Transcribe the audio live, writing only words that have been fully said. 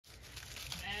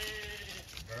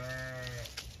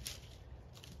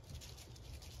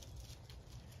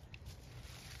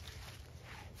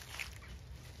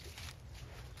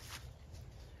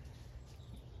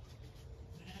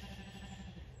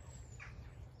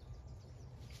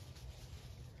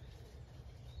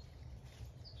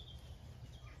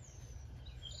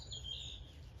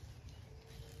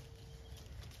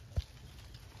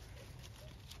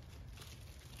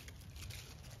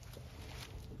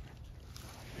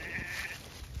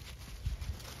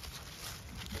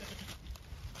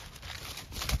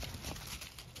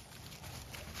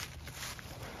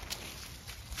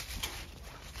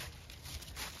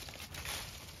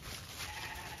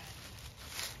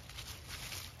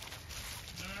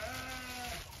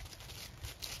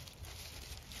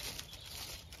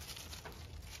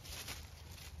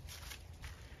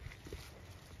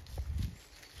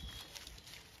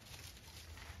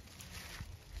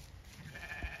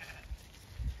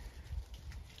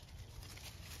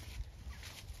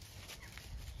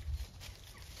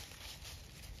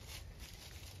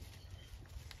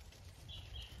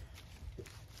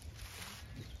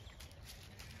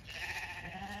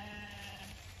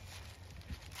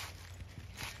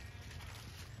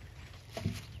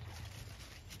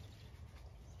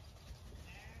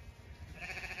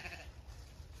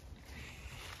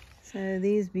So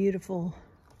these beautiful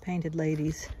painted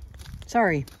ladies,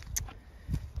 sorry,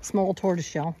 small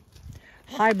tortoiseshell,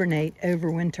 hibernate over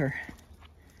winter.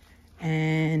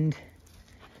 And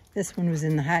this one was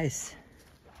in the house.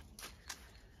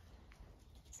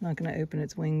 It's not going to open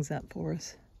its wings up for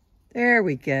us. There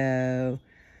we go.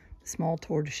 Small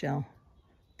tortoiseshell.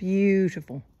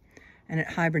 Beautiful. And it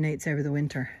hibernates over the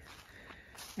winter.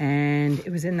 And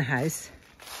it was in the house.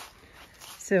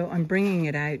 So I'm bringing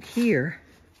it out here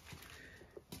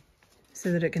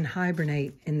so that it can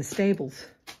hibernate in the stables,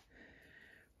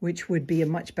 which would be a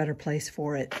much better place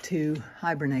for it to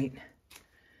hibernate.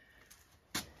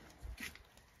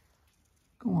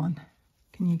 Go on.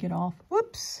 Can you get off?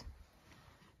 Whoops.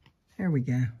 There we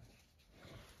go.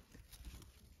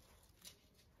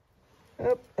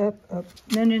 Up, up, up.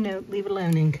 No, no, no. Leave it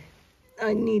alone.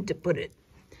 I need to put it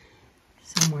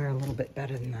somewhere a little bit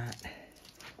better than that,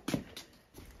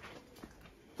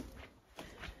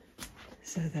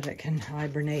 so that it can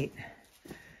hibernate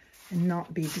and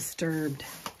not be disturbed.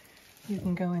 You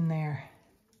can go in there.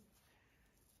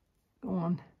 Go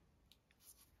on.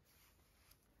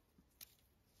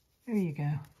 There you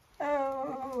go.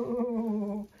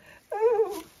 Oh,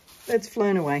 oh, it's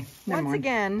flown away. Never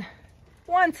mind.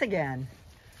 Once again,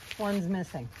 one's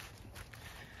missing.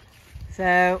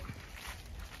 So,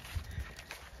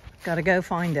 gotta go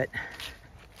find it.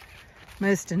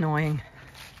 Most annoying.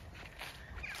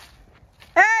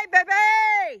 Hey,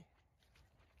 baby!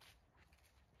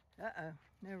 Uh-oh,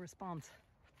 no response.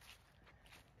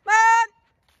 Come on!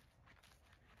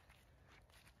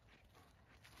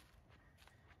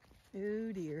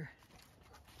 Oh dear.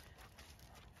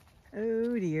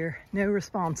 Oh dear, no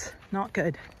response. Not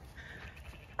good.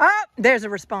 Oh, there's a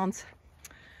response.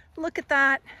 Look at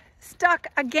that. Stuck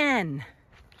again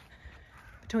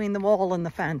between the wall and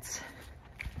the fence.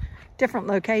 Different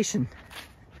location.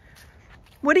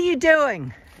 What are you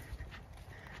doing?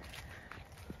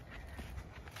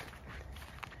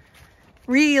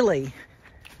 Really?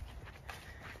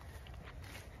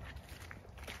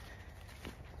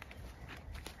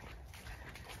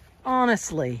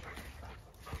 Honestly,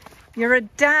 you're a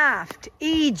daft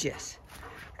Aegis.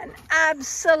 An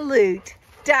absolute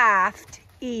daft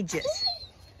Aegis.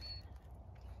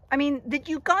 I mean, that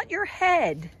you got your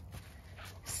head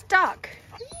stuck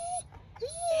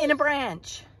in a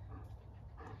branch.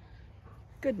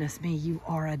 Goodness me, you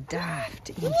are a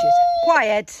daft Aegis.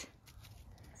 Quiet.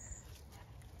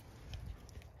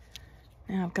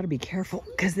 Now I've got to be careful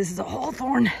because this is a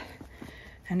hawthorn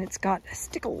and it's got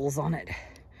stickles on it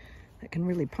that can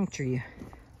really puncture you.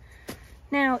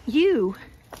 Now you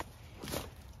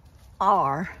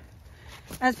are,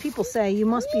 as people say, you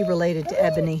must be related to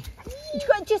Ebony.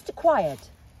 Just quiet.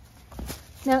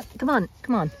 Now, come on,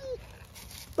 come on.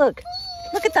 Look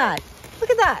at that. Look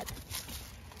at that.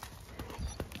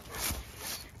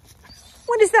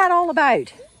 What is that all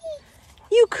about?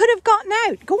 You could have gotten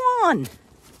out. Go on.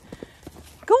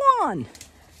 Go on.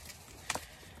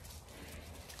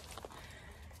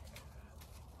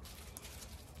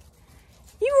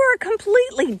 You are a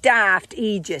completely daft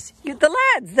Aegis. The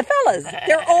lads, the fellas,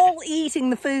 they're all eating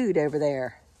the food over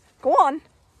there. Go on.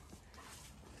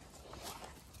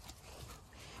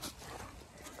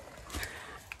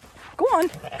 Go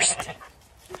on.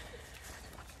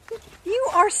 You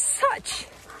are such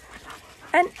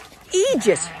an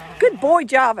Aegis. Good boy,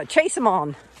 Java. Chase him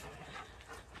on.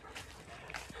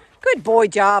 Good boy,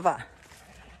 Java.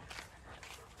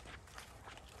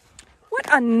 What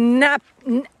a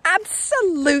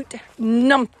absolute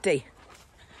numpty.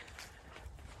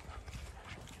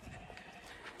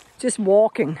 Just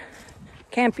walking.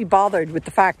 Can't be bothered with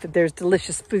the fact that there's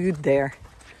delicious food there.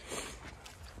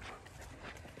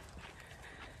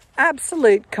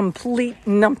 Absolute, complete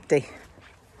numpty.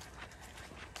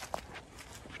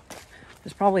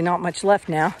 There's probably not much left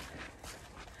now.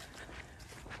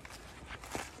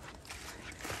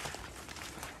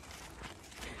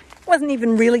 Wasn't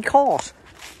even really caught.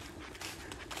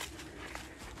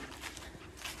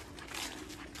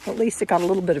 At least it got a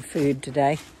little bit of food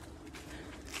today.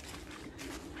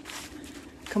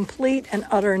 Complete and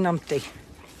utter numpty.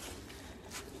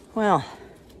 Well,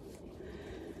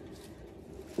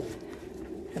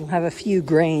 it'll have a few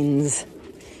grains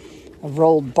of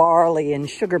rolled barley and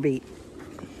sugar beet.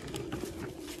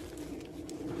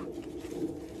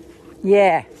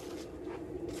 Yeah,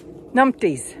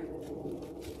 numpties.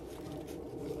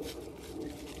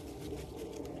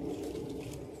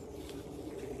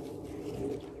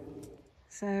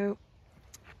 So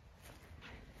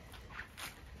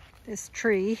this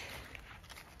tree,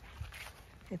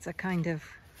 it's a kind of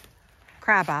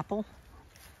crab apple.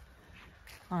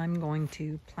 I'm going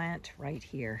to plant right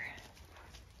here.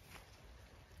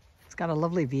 got a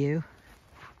lovely view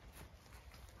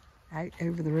out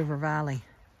over the river valley.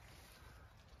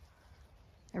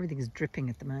 Everything's dripping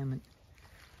at the moment.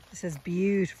 This is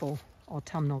beautiful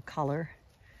autumnal color.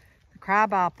 The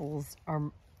crab apples are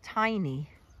tiny,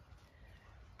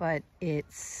 but I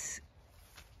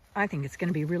think it's going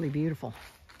to be really beautiful.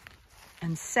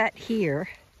 And set here,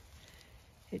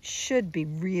 it should be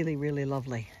really, really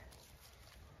lovely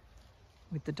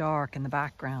with the dark in the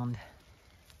background.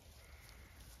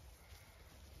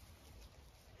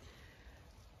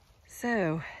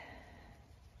 So,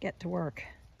 get to work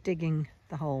digging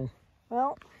the hole.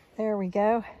 Well, there we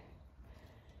go.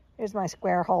 Here's my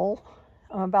square hole.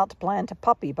 I'm about to plant a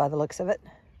puppy by the looks of it.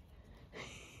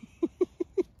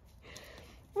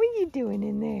 What are you doing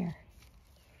in there?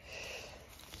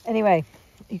 Anyway,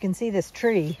 you can see this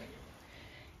tree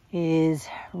is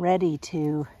ready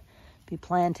to be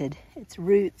planted. Its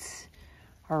roots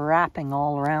are wrapping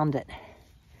all around it.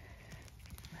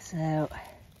 So,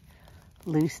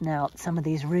 loosen out some of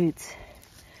these roots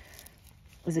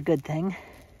was a good thing.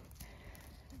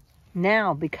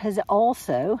 Now, because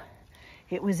also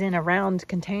it was in a round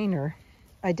container,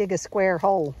 I dig a square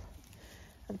hole.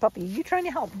 The puppy, you trying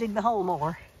to help dig the hole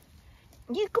more?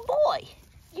 You good boy.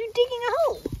 You digging a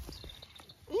hole.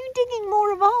 You digging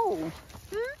more of a hole.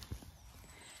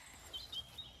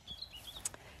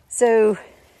 So,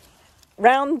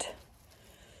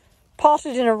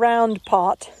 potted in a round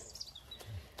pot,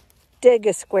 dig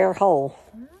a square hole.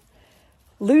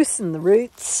 Loosen the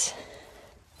roots.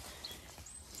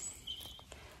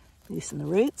 Loosen the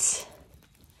roots.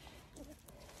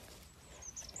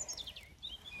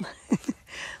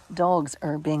 Dogs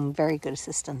are being very good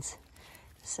assistants.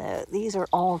 So these are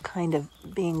all kind of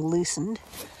being loosened.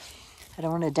 I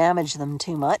don't want to damage them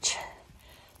too much.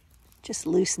 Just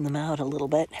loosen them out a little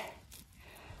bit.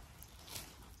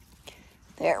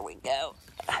 There we go.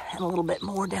 And a little bit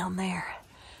more down there.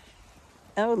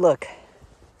 Oh, look.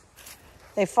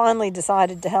 They finally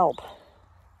decided to help.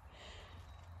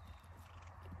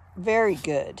 Very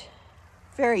good.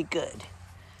 Very good.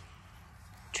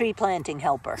 Tree planting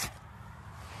helper.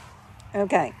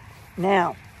 Okay,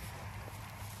 now,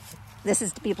 this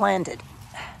is to be planted.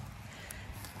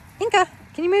 Inca,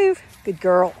 can you move? Good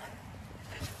girl.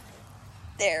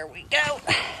 There we go.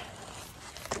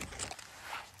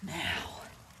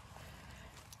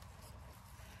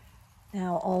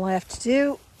 Now all I have to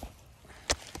do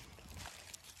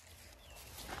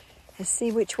is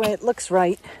see which way it looks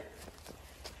right.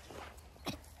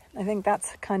 I think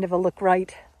that's kind of a look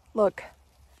right look.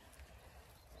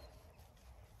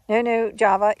 No,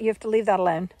 Java, you have to leave that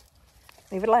alone.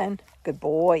 Leave it alone. Good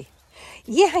boy.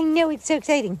 Yeah, I know, it's so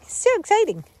exciting. So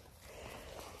exciting.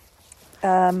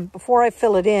 Before I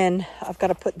fill it in, I've got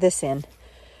to put this in.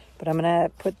 But I'm going to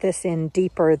put this in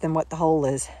deeper than what the hole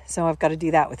is. So I've got to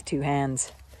do that with 2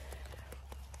 hands.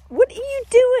 What are you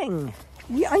doing?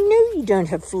 I know you don't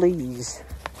have fleas.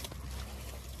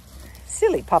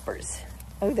 Silly puppers.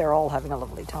 Oh, they're all having a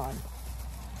lovely time.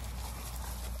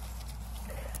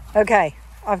 Okay,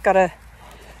 I've got to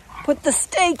put the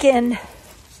stake in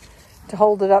to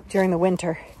hold it up during the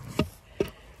winter.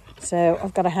 So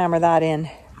I've got to hammer that in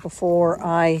before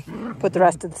I put the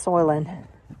rest of the soil in.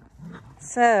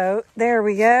 So there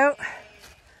we go.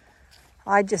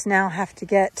 I just now have to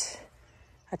get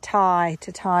a tie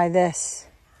to tie this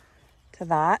to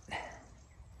that.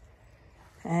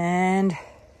 And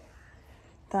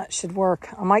that should work.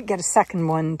 I might get a second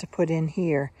one to put in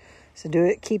here. So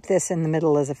keep this in the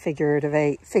middle as a figure of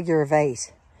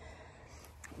 8.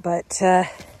 But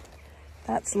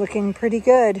that's looking pretty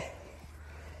good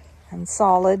and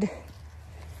solid.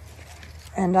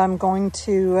 And I'm going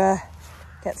to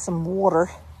get some water,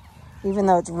 even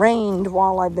though it's rained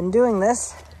while I've been doing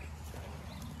this.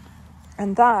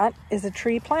 And that is a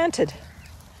tree planted.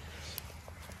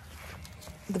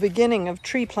 The beginning of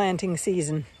tree planting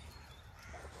season.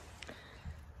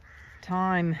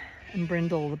 Thyme and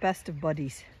brindle, the best of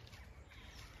buddies.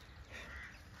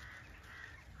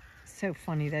 So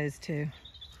funny, those two.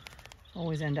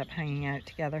 Always end up hanging out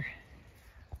together.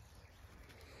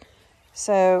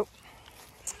 So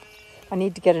I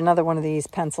need to get another one of these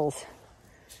pencils.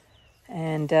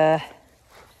 And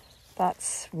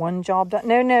that's one job done.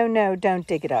 No, don't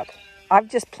dig it up. I've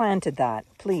just planted that.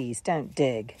 Please, don't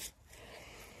dig.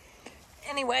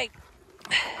 Anyway,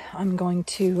 I'm going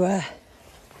to...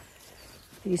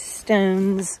 these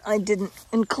stones I didn't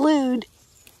include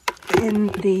in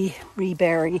the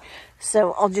reberry.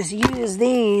 So I'll just use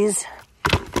these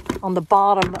on the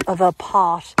bottom of a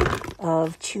pot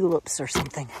of tulips or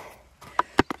something.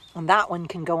 And that one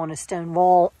can go on a stone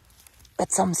wall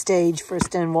at some stage for a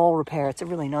stone wall repair. It's a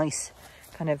really nice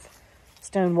kind of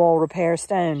stone wall repair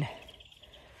stone.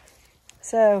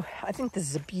 So I think this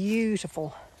is a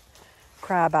beautiful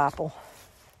crab apple.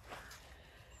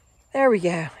 There we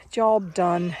go. Job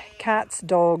done. Cats,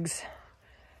 dogs,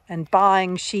 and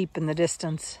buying sheep in the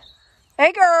distance.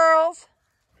 Hey, girls.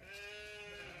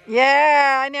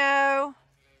 Yeah, I know.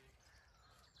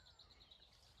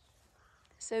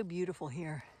 So beautiful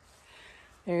here.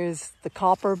 There's the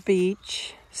copper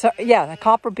beech. So yeah, the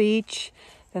copper beech.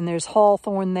 Then there's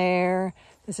hawthorn there.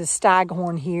 This is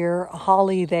staghorn here. A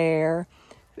holly there.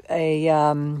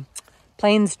 A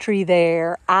plains tree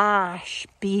there. Ash,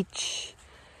 beech.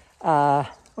 What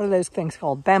are those things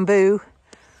called? Bamboo.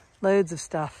 Loads of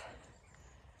stuff.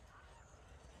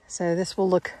 So this will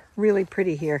look really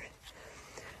pretty here.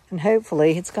 And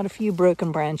hopefully, it's got a few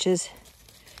broken branches.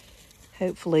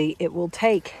 Hopefully it will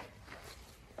take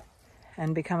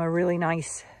and become a really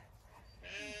nice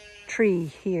tree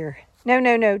here. No,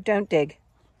 no, no, don't dig.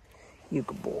 You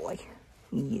good boy.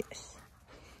 Yes.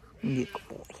 You good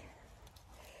boy.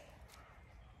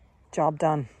 Job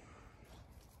done.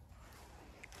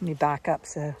 Let me back up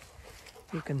so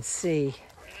you can see.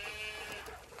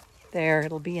 There,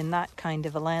 it'll be in that kind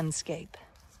of a landscape.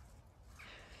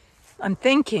 I'm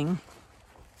thinking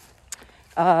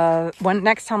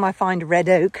next time I find a red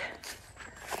oak,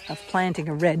 of planting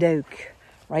a red oak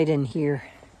right in here,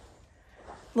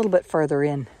 a little bit further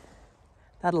in.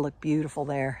 That'll look beautiful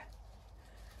there.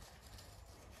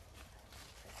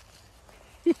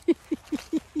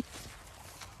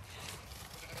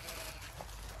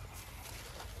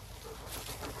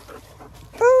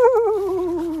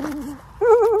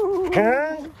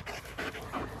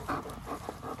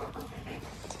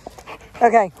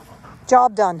 Okay,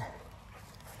 job done.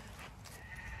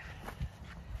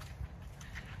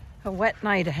 A wet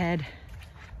night ahead,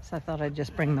 so I thought I'd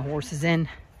just bring the horses in.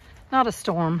 Not a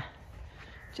storm,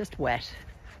 just wet.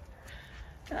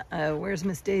 Uh-oh, where's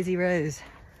Miss Daisy Rose?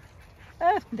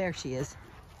 Oh, there she is.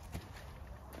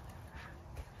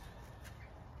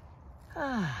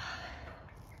 Ah.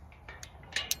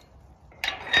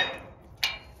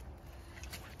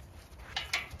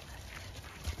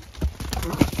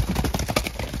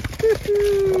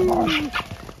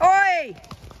 Oi!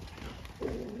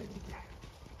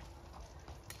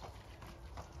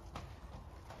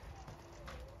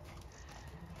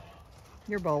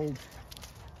 You're bold.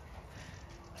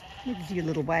 Look at your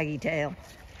little waggy tail.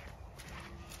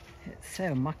 It's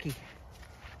so mucky.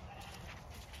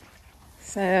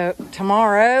 So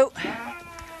tomorrow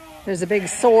there's a big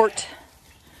sort.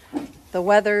 The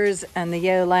wethers and the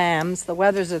ewe lambs. The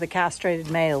wethers are the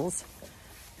castrated males.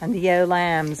 And the ewe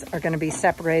lambs are going to be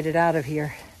separated out of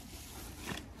here.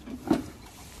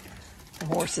 The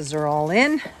horses are all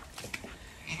in.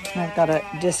 And I've got to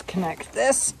disconnect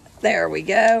this. There we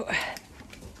go.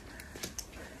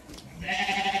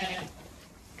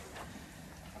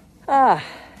 Ah.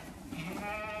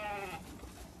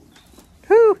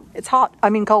 Whew, it's hot.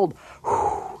 I mean cold.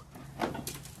 Whew.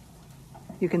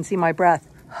 You can see my breath.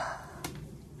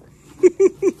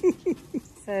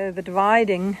 So the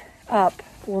dividing up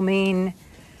will mean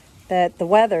that the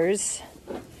wethers,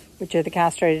 which are the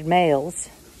castrated males,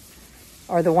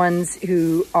 are the ones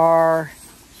who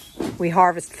we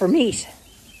harvest for meat.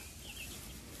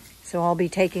 So I'll be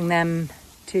taking them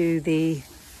to the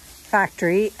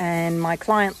factory, and my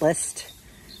client list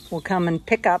will come and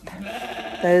pick up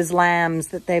those lambs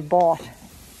that they bought.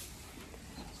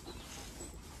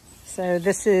 So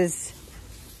this is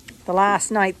the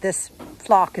last night this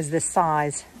flock is this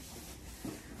size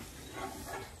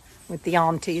with the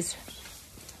aunties.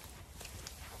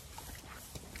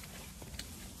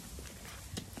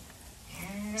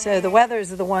 So the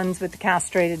wethers are the ones with the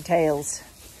castrated tails.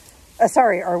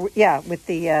 With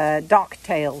the dock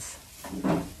tails.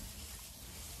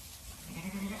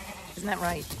 Isn't that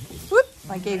right? Whoop!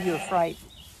 I gave you a fright.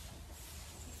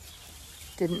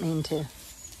 Didn't mean to.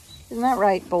 Isn't that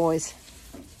right, boys?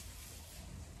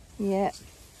 Yeah.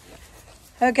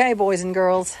 Okay, boys and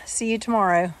girls. See you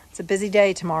tomorrow. It's a busy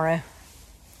day tomorrow.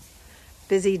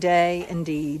 Busy day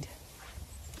indeed.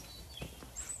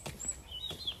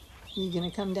 You're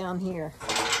gonna come down here.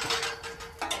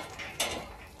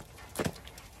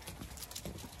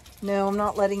 No, I'm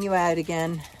not letting you out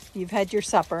again. You've had your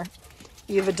supper.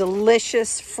 You have a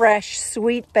delicious, fresh,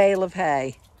 sweet bale of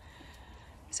hay.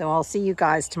 So I'll see you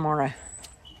guys tomorrow.